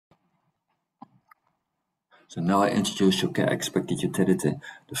So now I introduce expected utility,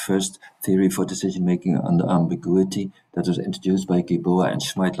 the first theory for decision-making under ambiguity that was introduced by Gilboa and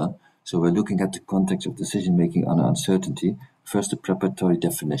Schmeidler. So we're looking at the context of decision-making under uncertainty. First, the preparatory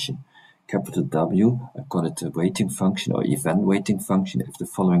definition. Capital W, I call it a weighting function or event weighting function if the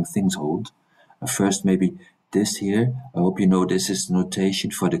following things hold. First, maybe this here, I hope you know this is the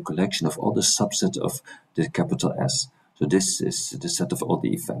notation for the collection of all the subsets of the capital S. So this is the set of all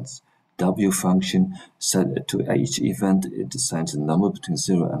the events. W function set to each event, it assigns a number between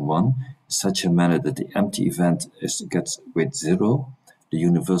 0 and 1 in such a manner that the empty event gets weight 0, the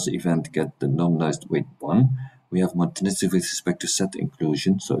universal event gets the normalized weight 1. We have modernity with respect to set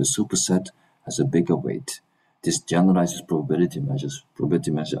inclusion, so a superset has a bigger weight. This generalizes probability measures.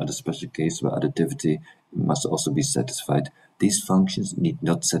 Probability measures are the special case where additivity must also be satisfied. These functions need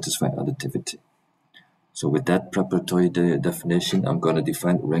not satisfy additivity. So with that preparatory definition, I'm going to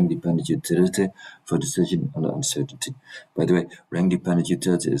define rank-dependent utility for decision under uncertainty. By the way, rank-dependent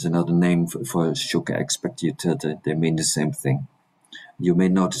utility is another name for expected utility. They mean the same thing. You may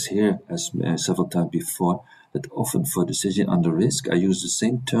notice here, as several times before, that often for decision under risk, I use the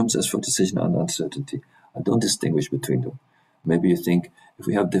same terms as for decision under uncertainty. I don't distinguish between them. Maybe you think, if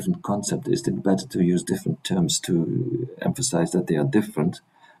we have different concepts, is it better to use different terms to emphasize that they are different?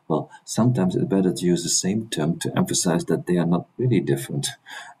 Well, sometimes it's better to use the same term to emphasize that they are not really different.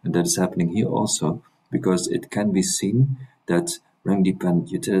 And that is happening here also, because it can be seen that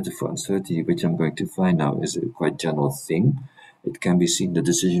rank-dependent utility for uncertainty, which I'm going to find now, is a quite general thing. It can be seen that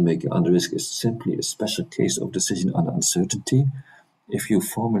decision-making under risk is simply a special case of decision under uncertainty. If you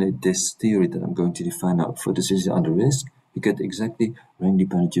formulate this theory that I'm going to define now for decision under risk, you get exactly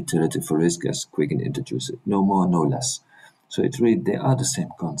rank-dependent utility for risk as Quiggin introduced it. No more, no less. So they are the same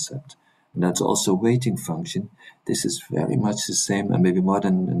concept. And that's also weighting function. This is very much the same, and maybe more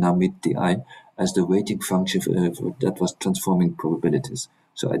than now meet the eye, as the weighting function that was transforming probabilities.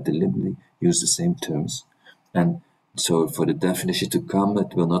 So I deliberately use the same terms. And so for the definition to come,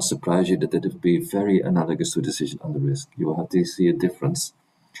 it will not surprise you that it will be very analogous to decision under risk. You will have to see a difference.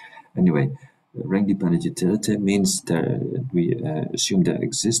 Anyway, rank-dependent utility means that we assume there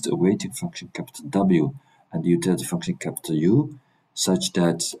exists a weighting function capital W and the utility function capital U, such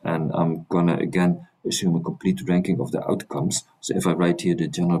that, and I'm gonna again assume a complete ranking of the outcomes. So if I write here the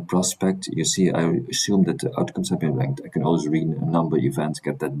general prospect, you see I assume that the outcomes have been ranked. I can always read a number of events,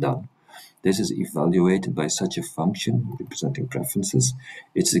 get that done. This is evaluated by such a function representing preferences.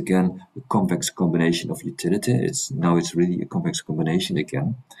 It's again a convex combination of utility. It's really a convex combination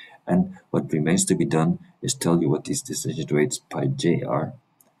again. And what remains to be done is tell you what these decision weights pi j are.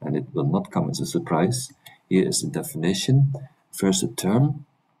 And it will not come as a surprise. Here is the definition. First, a term.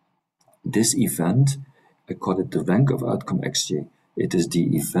 This event, I call it the rank of outcome xj. It is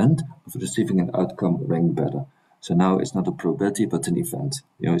the event of receiving an outcome ranked better. So now it's not a probability, but an event.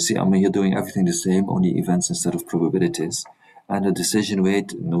 You see, I'm here doing everything the same, only events instead of probabilities. And the decision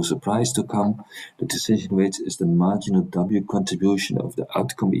weight, no surprise to come. The decision weight is the marginal W contribution of the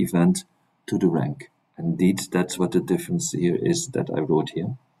outcome event to the rank. Indeed, that's what the difference here is that I wrote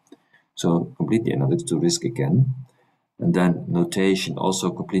here. So completely analogous to risk again. And then notation, also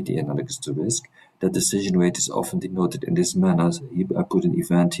completely analogous to risk. That decision weight is often denoted in this manner. So I put an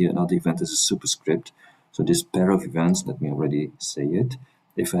event here, another event is a superscript. So this pair of events, let me already say it.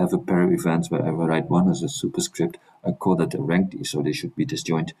 If I have a pair of events where I write one as a superscript, I call that a ranked, so they should be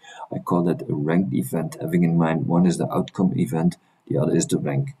disjoint. I call that a ranked event, having in mind one is the outcome event, the other is the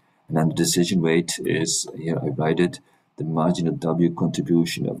rank. And then the decision weight is, here I write it, the marginal W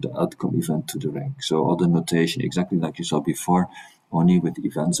contribution of the outcome event to the rank. So all the notation exactly like you saw before, only with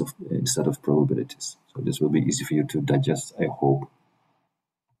events instead of probabilities. So this will be easy for you to digest, I hope.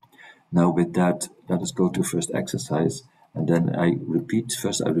 Now with that, let us go to first exercise, and then I repeat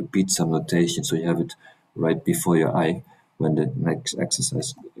some notation so you have it right before your eye when the next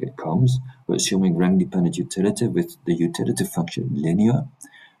exercise comes. We're assuming rank-dependent utility with the utility function linear.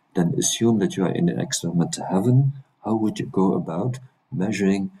 Then assume that you are in an experimental heaven. How would you go about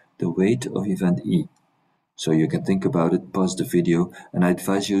measuring the weight of event E? So you can think about it, pause the video, and I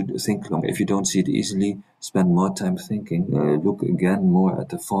advise you to think long. If you don't see it easily, spend more time thinking. Look again more at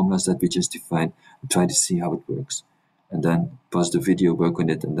the formulas that we just defined and try to see how it works. And then pause the video, work on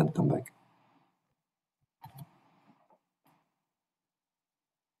it, and then come back.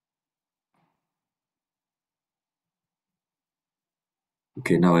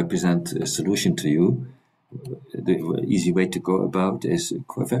 Okay, now I present a solution to you. The easy way to go about is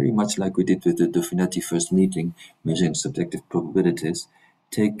very much like we did with the Dauphinetti first meeting, measuring subjective probabilities.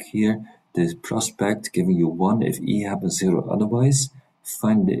 Take here the prospect giving you 1 if E happens 0 otherwise.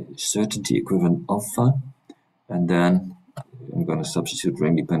 Find the certainty equivalent alpha. And then I'm going to substitute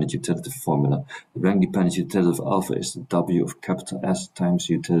rank-dependent utility formula. The rank-dependent utility of alpha is the W of capital S times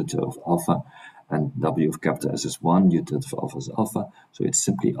utility of alpha, and W of capital S is 1, utility of alpha is alpha, so it's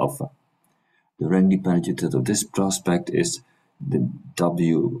simply alpha. The rank-dependent utility of this prospect is the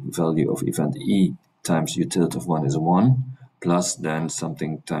W value of event E times utility of 1 is 1, plus then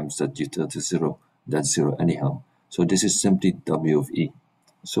something times that utility 0, that's 0 anyhow. So this is simply W of E.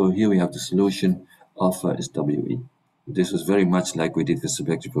 So here we have the solution, alpha is WE. This was very much like we did with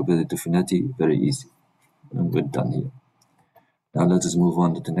subjective probability to finality, very easy. And we're done here. Now let us move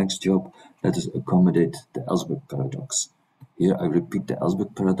on to the next job. Let us accommodate the Ellsberg paradox. Here I repeat the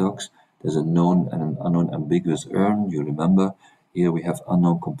Ellsberg paradox. There's a known and an unknown ambiguous urn, you remember. Here we have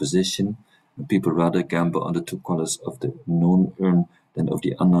unknown composition. And people rather gamble on the two colors of the known urn than of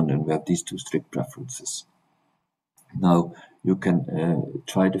the unknown, and we have these two strict preferences. Now you can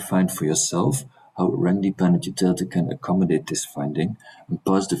try to find for yourself how rank-dependent utility can accommodate this finding, and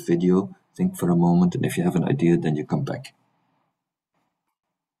pause the video, think for a moment, and if you have an idea, then you come back.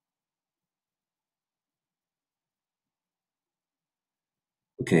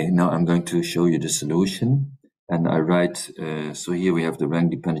 Okay, now I'm going to show you the solution, and I write, so here we have the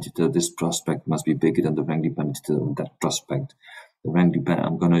rank-dependent utility. This prospect must be bigger than the rank-dependent utility of that prospect. The rank-dependent,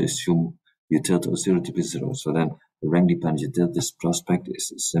 I'm going to assume utility of 0 to be 0, so then the rank-dependent utility, this prospect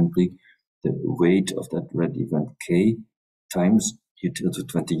is simply the weight of that red event K times utility of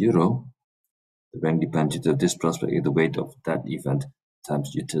 20 euro. The rank-dependent utility of this prospect is the weight of that event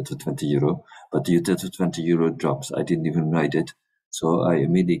times utility of 20 euro, but the utility of 20 euro drops. I didn't even write it. So I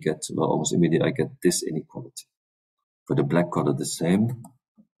immediately get, well, almost immediately I get this inequality. For the black color, the same.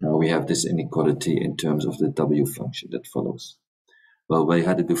 Now we have this inequality in terms of the W function that follows. Well, we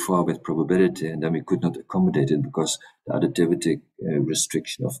had it before with probability, and then we could not accommodate it because the additivity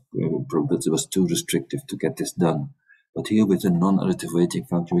restriction of probability was too restrictive to get this done. But here with a non-additive weighting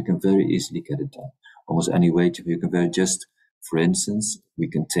function, we can very easily get it done. Almost any weighting, you can very just, for instance, we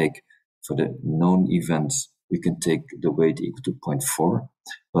can take for the known events, we can take the weight equal to 0.4.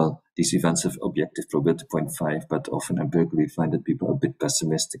 Well, these events have objective probability 0.5, but often empirically we find that people are a bit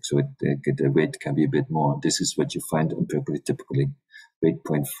pessimistic, so the weight can be a bit more. This is what you find empirically typically, weight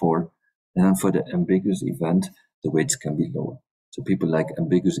 0.4. And then for the ambiguous event, the weights can be lower. So people like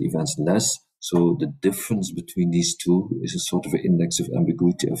ambiguous events less, so the difference between these two is a sort of an index of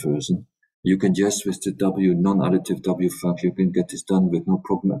ambiguity aversion. You can just, with the W, non-additive W function, you can get this done with no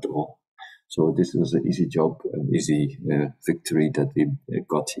problem at all. So this was an easy job, an easy victory that we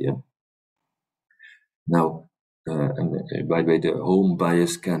got here. Now, and by the way, the home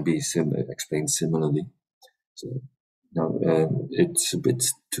bias can be explained similarly. So now it's a bit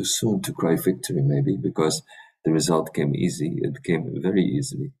too soon to cry victory, maybe, because the result came easy. It came very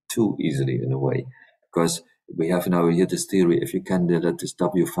easily, too easily in a way, because we have now here this theory. If you can let this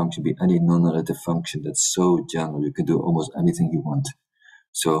W function be any non-additive function that's so general, you can do almost anything you want.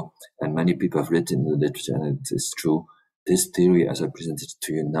 So, and many people have written in the literature, and it is true, this theory as I presented it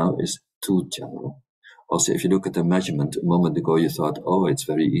to you now is too general. Also, if you look at the measurement, a moment ago you thought, oh, it's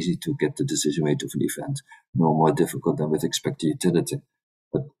very easy to get the decision weight of an event, no more difficult than with expected utility.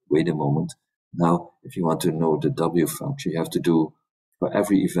 But wait a moment. Now, if you want to know the W function, you have to do, for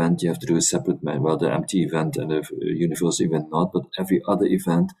every event, you have to do a separate, well, the empty event and the universal event not, but every other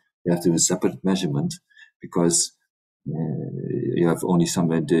event, you have to do a separate measurement, because you have only some,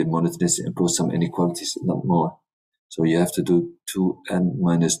 the monotonicity impose some inequalities, not more. So you have to do 2n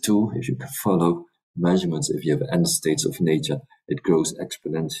minus 2, if you can follow measurements. If you have n states of nature, it grows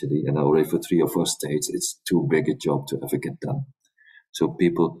exponentially, and already for 3 or 4 states, it's too big a job to ever get done. So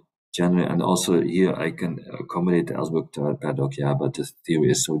people generally, and also here I can accommodate the Ellsberg paradox, yeah, but this theory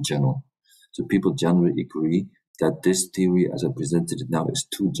is so general. So people generally agree that this theory, as I presented it now, is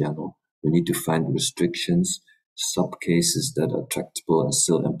too general. We need to find restrictions, sub-cases that are tractable and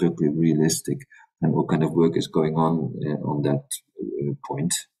still empirically realistic, and what kind of work is going on that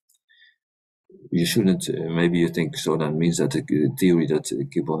point. You shouldn't, maybe you think so that means that the theory that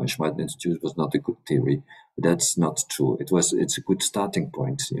Gilboa-Schmeidler introduced was not a good theory. But that's not true. It's a good starting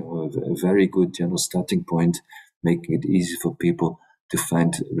point, a very good general starting point, making it easy for people to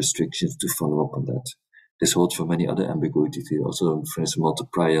find restrictions to follow up on that. This holds for many other ambiguity theories. Also, for instance,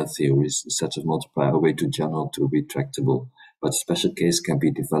 multiplier theories, sets of multiplier are way too general to be tractable. But special case can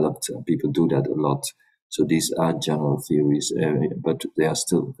be developed, and people do that a lot. So these are general theories, but they are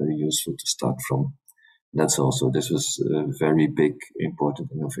still very useful to start from. This was a very big,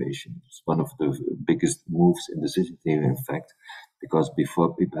 important innovation. It's one of the biggest moves in decision theory, in fact, because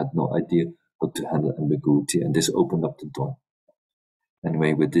before people had no idea how to handle ambiguity, and this opened up the door.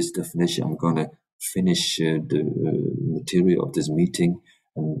 Anyway, with this definition, I'm going to finish the material of this meeting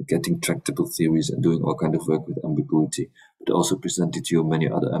and getting tractable theories and doing all kind of work with ambiguity, but also presented to you many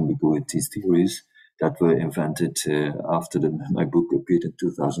other ambiguity theories that were invented after my book appeared in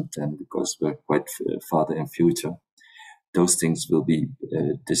 2010, because we're quite farther in future. Those things will be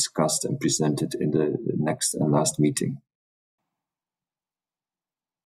discussed and presented in the next and last meeting.